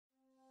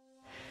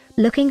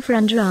Looking for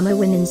Under Armour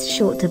women's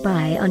short to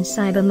buy on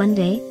Cyber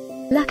Monday?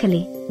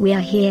 Luckily, we are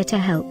here to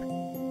help.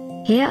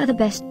 Here are the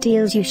best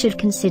deals you should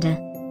consider.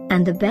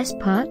 And the best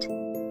part?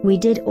 We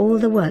did all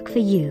the work for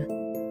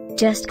you.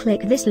 Just click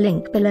this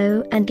link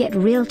below and get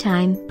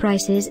real-time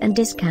prices and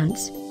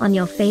discounts on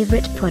your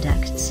favorite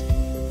products.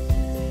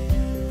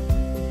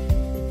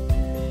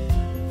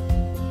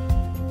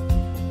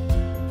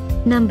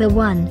 Number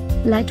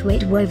 1.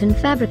 Lightweight woven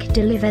fabric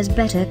delivers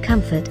better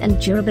comfort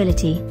and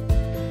durability.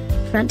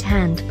 Front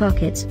hand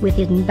pockets with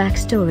hidden back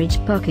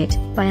storage pocket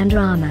by Under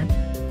Armour.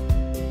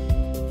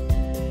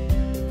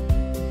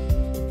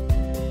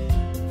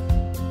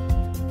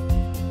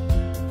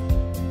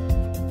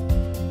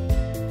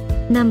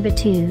 Number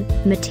 2.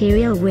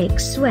 Material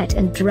wicks sweat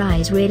and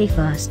dries really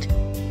fast.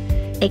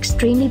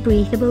 Extremely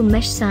breathable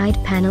mesh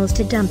side panels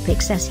to dump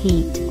excess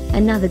heat,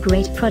 another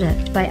great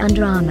product by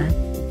Under Armour.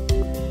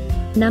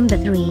 Number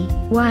 3.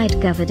 Wide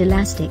covered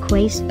elastic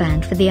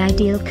waistband for the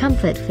ideal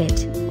comfort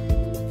fit.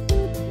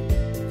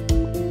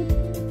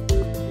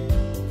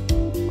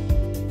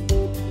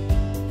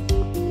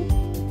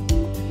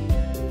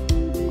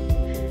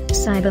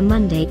 Cyber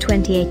Monday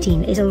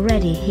 2018 is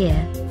already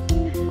here.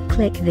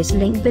 Click this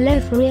link below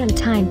for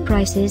real-time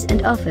prices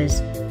and offers.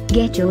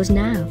 Get yours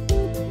now.